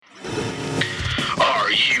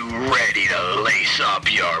ready to lace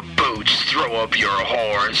up your boots, throw up your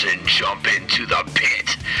horns, and jump into the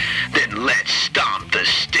pit? Then let's stomp the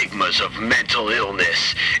stigmas of mental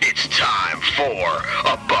illness. It's time for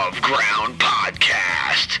Above Ground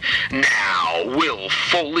Podcast. Now, Will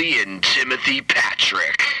Foley and Timothy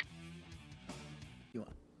Patrick.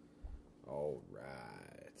 All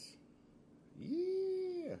right.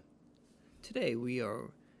 Yeah. Today we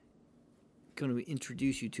are going to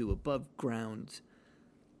introduce you to above ground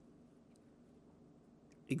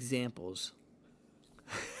examples.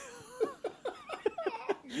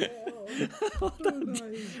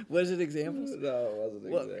 Was it examples? No, it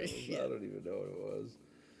wasn't examples. I don't even know what it was.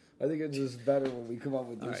 I think it's just better when we come up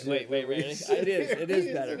with this. Right, wait, ready? It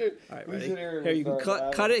is better. All right, ready? Here, you can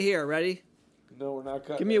cut it here. Ready? No, we're not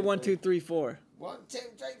cutting. Give me a 1, 2, 3, 4. 1, 2,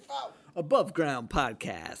 3, 4. Above Ground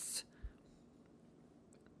Podcasts.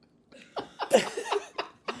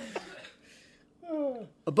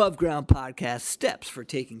 Above Ground Podcast, steps for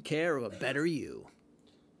taking care of a better you.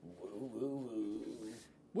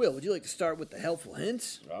 Will, would you like to start with the helpful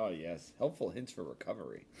hints? Oh, yes. Helpful hints for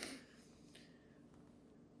recovery.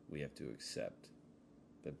 We have to accept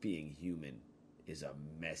that being human is a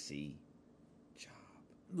messy job.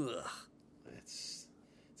 Ugh. It's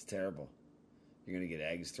terrible. You're going to get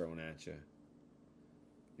eggs thrown at you.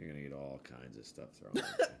 You're going to get all kinds of stuff thrown at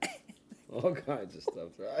you. All kinds of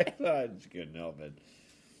stuff, right? I just couldn't help it.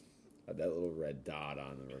 That little red dot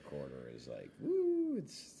on the recorder is like, woo,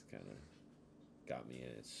 it's kind of got me in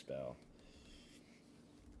its spell.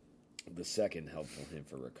 The second helpful hint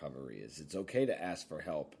for recovery is it's okay to ask for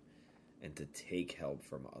help and to take help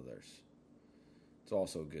from others. It's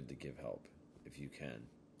also good to give help if you can,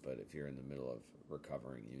 but if you're in the middle of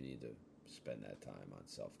recovering, you need to spend that time on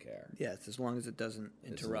self-care. Yes, as long as it doesn't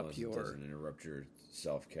interrupt It doesn't interrupt your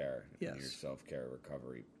self-care and your self-care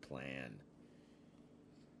recovery plan.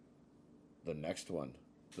 The next one,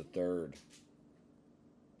 the third,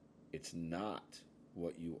 it's not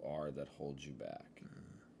what you are that holds you back,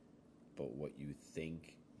 but what you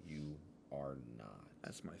think you are not.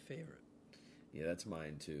 That's my favorite. Yeah, that's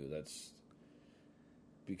mine too. That's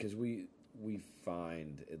because we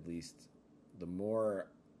find, at least the more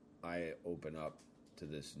I open up to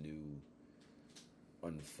this new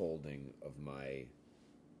unfolding of my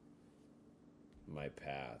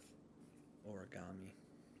path. Origami.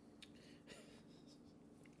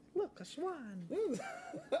 Look, a swan.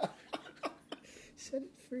 Set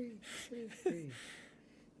it free. Set it free.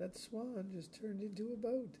 That swan just turned into a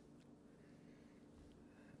boat.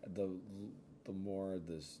 The more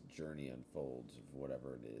this journey unfolds of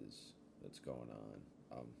whatever it is that's going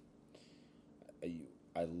on,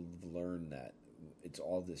 I learned that it's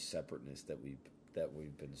all this separateness that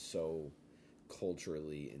we've been so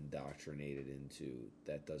culturally indoctrinated into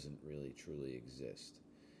that doesn't really truly exist.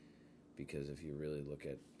 Because if you really look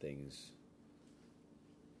at things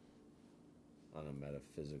on a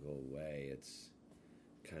metaphysical way, it's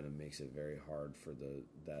kind of makes it very hard for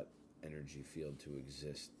that energy field to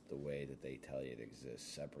exist the way that they tell you it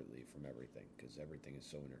exists, separately from everything, because everything is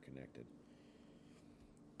so interconnected.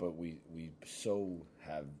 But we so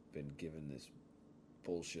have been given this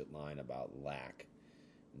bullshit line about lack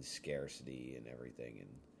and scarcity and everything, and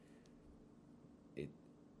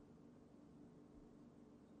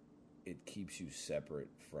it keeps you separate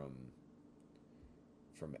from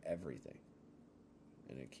everything,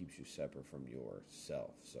 and it keeps you separate from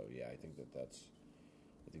yourself. So yeah, I think that's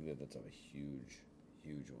a huge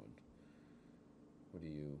one. What do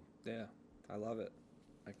you? Yeah, I love it.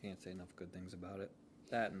 I can't say enough good things about it.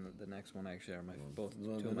 That and the next one actually are both.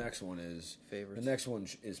 The next one is favorites. The next one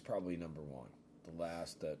is probably number one. The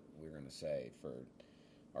last that we're going to say for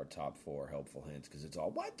our top 4 helpful hints, because it's all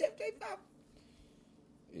 1, 2, 3, 4.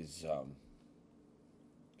 Is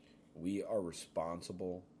we are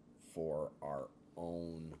responsible for our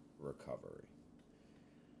own recovery,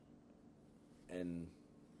 and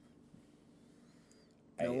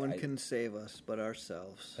no one can save us but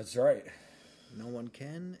ourselves. That's right. No one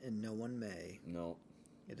can, and no one may. No.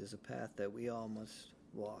 It is a path that we all must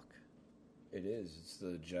walk. It is.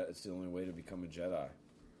 It's the only way to become a Jedi.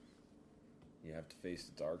 You have to face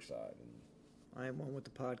the dark side. And I am one with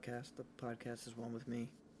the podcast. The podcast is one with me.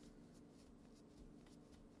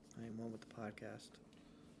 I am one with the podcast.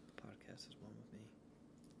 The podcast is one with me.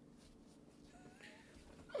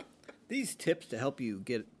 These tips to help you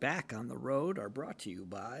get back on the road are brought to you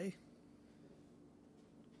by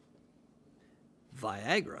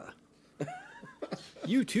Viagra.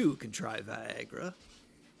 You too can try Viagra,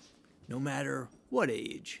 no matter what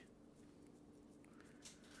age.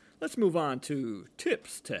 Let's move on to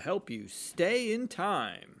tips to help you stay in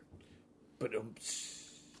time. But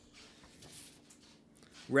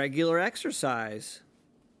Regular exercise.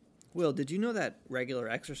 Will, did you know that regular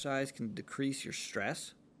exercise can decrease your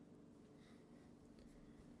stress?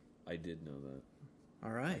 I did know that.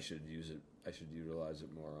 All right. I should use it. I should utilize it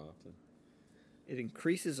more often. It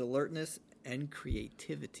increases alertness and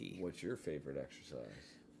creativity. What's your favorite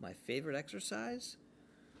exercise? My favorite exercise?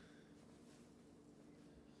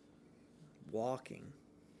 Walking.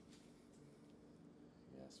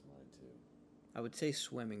 Yes, mine too. I would say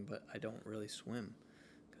swimming, but I don't really swim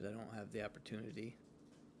because I don't have the opportunity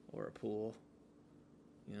or a pool.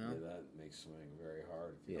 You know? Yeah, that makes swimming very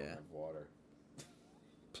hard if you don't have water.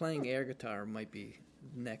 Playing air guitar might be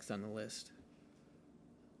next on the list.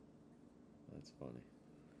 That's funny.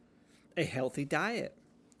 A healthy diet.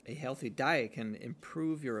 A healthy diet can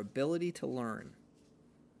improve your ability to learn.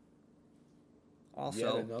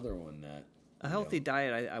 Also, yet another one that a healthy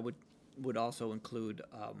diet I would also include,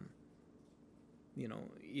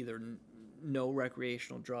 either no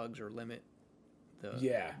recreational drugs or limit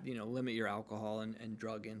limit your alcohol and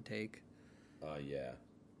drug intake. Yeah,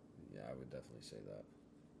 I would definitely say that.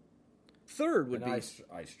 Third would be I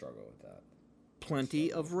struggle with that.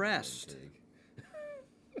 Plenty of rest.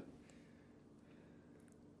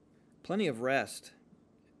 Plenty of rest.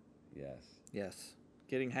 Yes.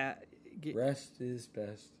 Rest is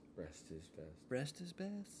best. Rest is best. Rest is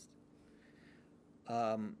best.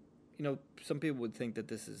 Some people would think that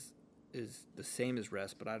this is the same as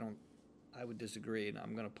rest, but I would disagree, and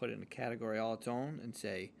I'm going to put it in a category all its own and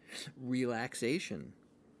say relaxation.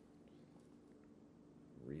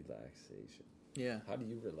 Relaxation. Yeah. How do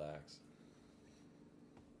you relax?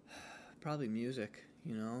 Probably music,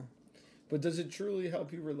 But does it truly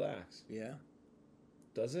help you relax? Yeah.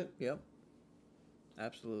 Does it? Yep.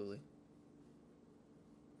 Absolutely.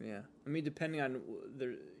 Yeah. I mean, depending on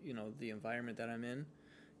the environment that I'm in,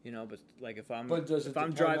 but like if I'm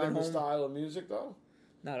driving home, the style of music though?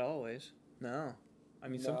 Not always. No. I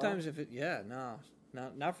mean, sometimes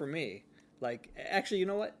not for me. Like, actually, you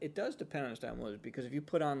know what? It does depend on the style of music, because if you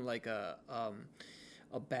put on like a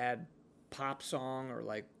bad pop song or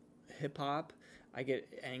like hip hop, I get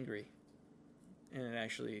angry, and it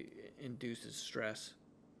actually induces stress.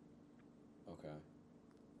 Okay.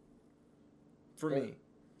 For me.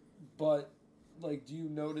 But like, do you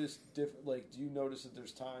notice that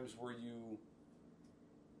there's times where you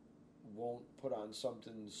won't put on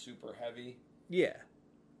something super heavy? Yeah.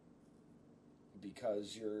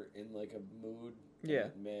 Because you're in like a mood. Yeah.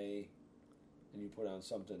 And you put on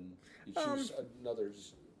something. You choose another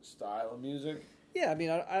style of music. Yeah, I mean,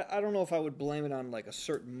 I don't know if I would blame it on like a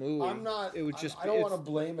certain mood. I'm not. It would just. I don't want to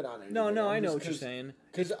blame it on anything. No, I know what you're saying.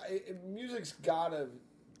 Because music's gotta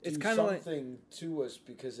do something to us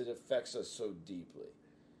because it affects us so deeply.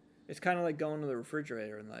 It's kind of like going to the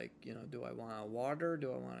refrigerator and like, do I want a water?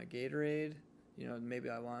 Do I want a Gatorade? Maybe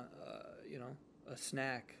I want a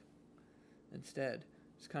snack instead.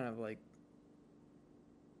 It's kind of like,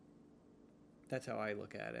 that's how I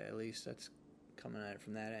look at it. At least that's coming at it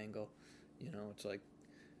from that angle. It's like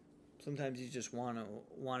sometimes you just want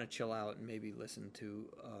to chill out and maybe listen to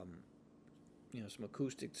some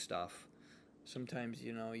acoustic stuff. Sometimes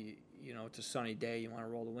it's a sunny day, you want to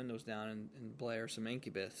roll the windows down and blare some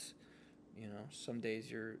Incubus. Some days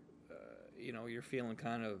you're feeling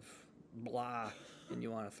kind of blah and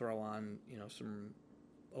you want to throw on some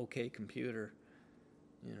OK Computer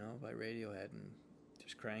by Radiohead and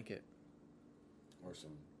just crank it. Or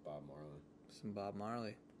some Bob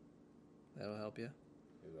Marley. That'll help you.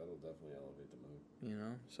 Yeah, that'll definitely elevate the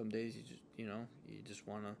mood. Some days you just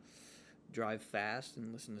want to drive fast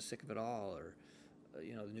and listen to Sick of It All or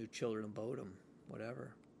the new Children of Bodom,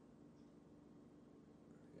 whatever.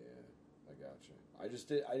 Yeah, I gotcha.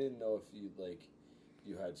 I didn't know if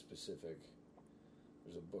you had specific.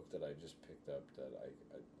 There's a book that I just picked up that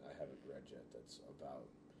I haven't read yet. That's about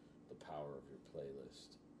the power of your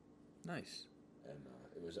playlist. Nice. And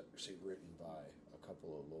it was actually written by a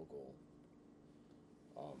couple of local.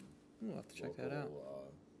 We'll have to check that out.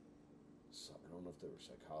 I don't know if they were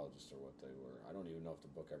psychologists or what they were. I don't even know if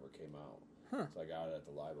the book ever came out. Huh. So I got it at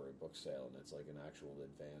the library book sale, and it's like an actual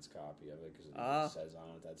advanced copy of it because it says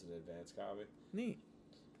on it that's an advanced copy. Neat.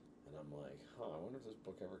 And I'm like, I wonder if this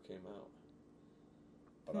book ever came out.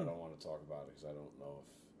 But I don't want to talk about it because I don't know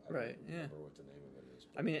if I don't remember what the name of it is.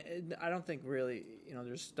 I mean, I don't think really,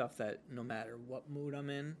 there's stuff that no matter what mood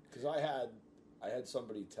I'm in. Because I had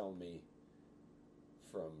somebody tell me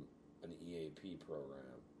from an EAP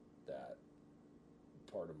program that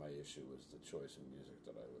part of my issue was the choice of music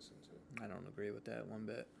that I listened to. I don't agree with that one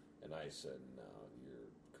bit. And I said, no,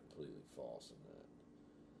 you're completely false in that.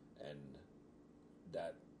 And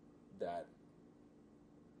that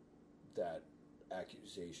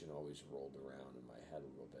accusation always rolled around in my head a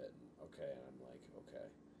little bit. And, okay, and I'm like, okay,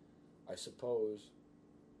 I suppose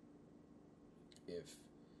if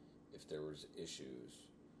there was issues,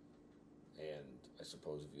 and I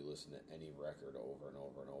suppose if you listen to any record over and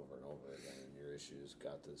over and over and over again, and your issues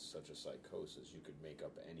got to such a psychosis, you could make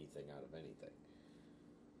up anything out of anything.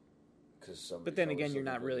 But then again, you're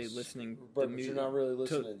not really listening. But you're not really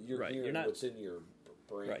listening. You're right, hearing you're not, what's in your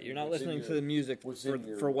brain. Right, you're not listening to the music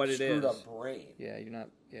for what it is. Screwed up brain. Yeah, you're not.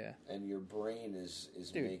 Yeah. And your brain is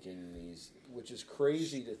making these, which is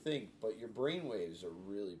crazy to think, but your brain waves are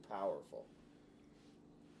really powerful.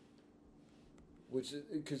 Which,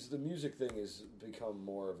 because the music thing has become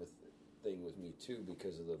more of a thing with me too,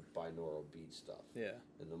 because of the binaural beat stuff. Yeah.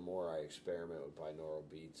 And the more I experiment with binaural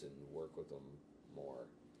beats and work with them more,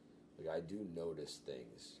 like I do notice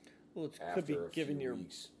things. Well, it could be giving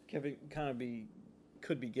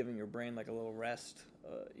your brain like a little rest,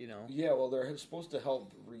 you know. Yeah, well, they're supposed to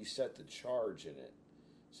help reset the charge in it,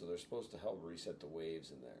 so they're supposed to help reset the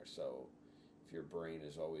waves in there. So, if your brain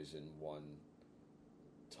is always in one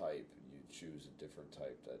type, you choose a different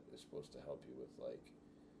type that is supposed to help you with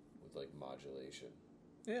modulation.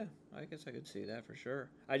 Yeah, I guess I could see that for sure.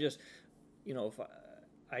 I just, you know,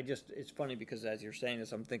 it's funny because as you're saying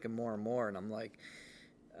this, I'm thinking more and more, and I'm like,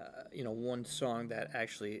 you know, one song that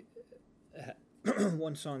actually,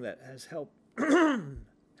 one song that has helped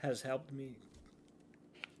me.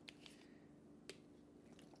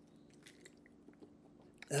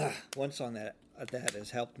 One song that has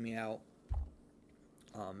helped me out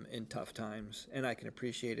in tough times, and I can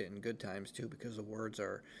appreciate it in good times too, because the words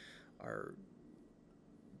are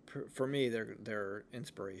for me they're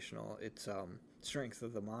inspirational. It's "Strength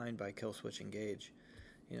of the Mind" by Killswitch Engage,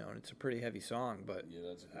 you know, and it's a pretty heavy song, but yeah,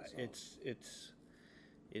 that's a good song. It's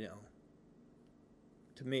you know,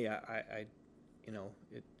 to me, I you know,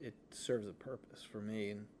 it serves a purpose for me,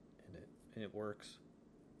 and it works.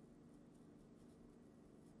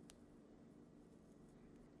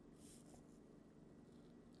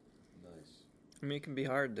 I mean, it can be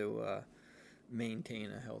hard to maintain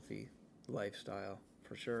a healthy lifestyle,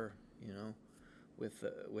 for sure. You know,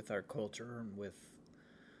 with our culture and with,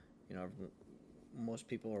 you know, most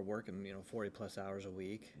people are working, you know, 40+ hours a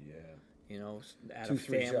week. Yeah. You know, add a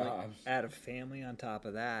family on top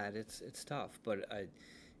of that. It's tough, but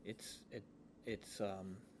it's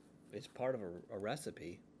part of a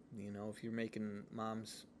recipe. You know, if you're making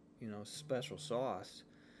mom's, you know, special sauce,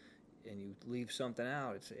 and you leave something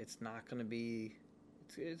out, it's not going to be.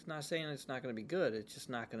 It's not saying it's not going to be good. It's just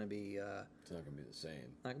not going to be. It's not going to be the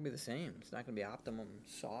same. Not going to be the same. It's not going to be optimum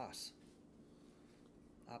sauce.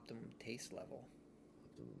 Optimum taste level.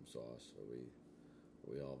 Optimum sauce. Are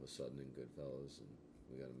we all of a sudden in Goodfellas and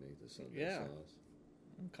we got to make the Sunday sauce?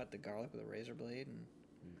 And cut the garlic with a razor blade and.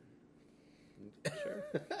 Sure.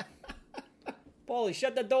 Paulie,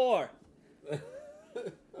 shut the door. I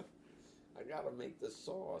gotta make the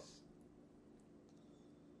sauce.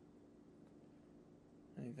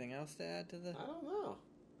 Anything else to add to the? I don't know.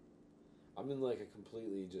 I'm in like a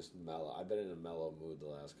completely just mellow. I've been in a mellow mood the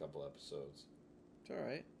last couple episodes. It's all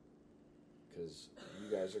right. Because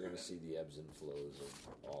you guys are going to see the ebbs and flows of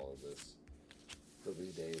all of this. There'll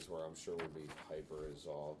be days where I'm sure we'll be hyper as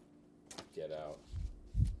all get out.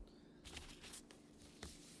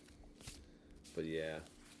 But yeah,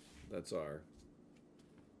 those are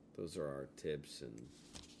our tips and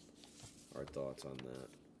our thoughts on that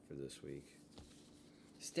for this week.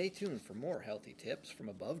 Stay tuned for more healthy tips from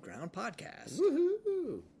Above Ground Podcast.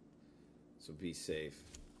 Woohoo! So be safe,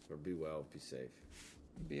 or be well, be safe.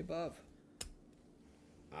 Be above.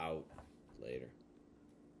 Out. Later.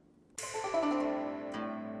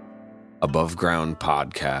 Above Ground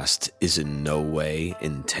Podcast is in no way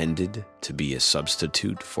intended to be a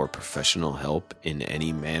substitute for professional help in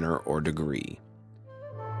any manner or degree.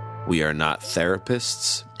 We are not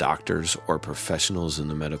therapists, doctors, or professionals in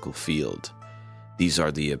the medical field. These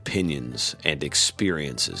are the opinions and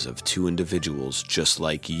experiences of two individuals just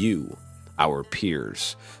like you, our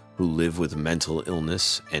peers, who live with mental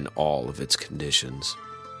illness and all of its conditions.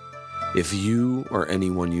 If you or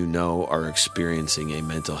anyone you know are experiencing a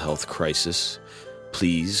mental health crisis,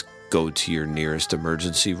 please go to your nearest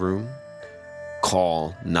emergency room,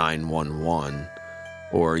 call 911,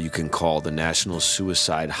 or you can call the National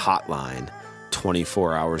Suicide Hotline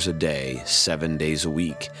 24 hours a day, 7 days a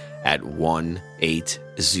week at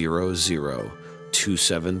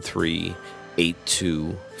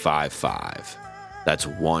 1-800-273-8255. That's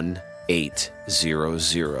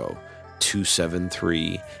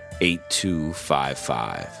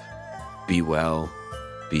 1-800-273-8255. Be well,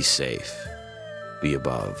 be safe, be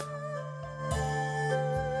above.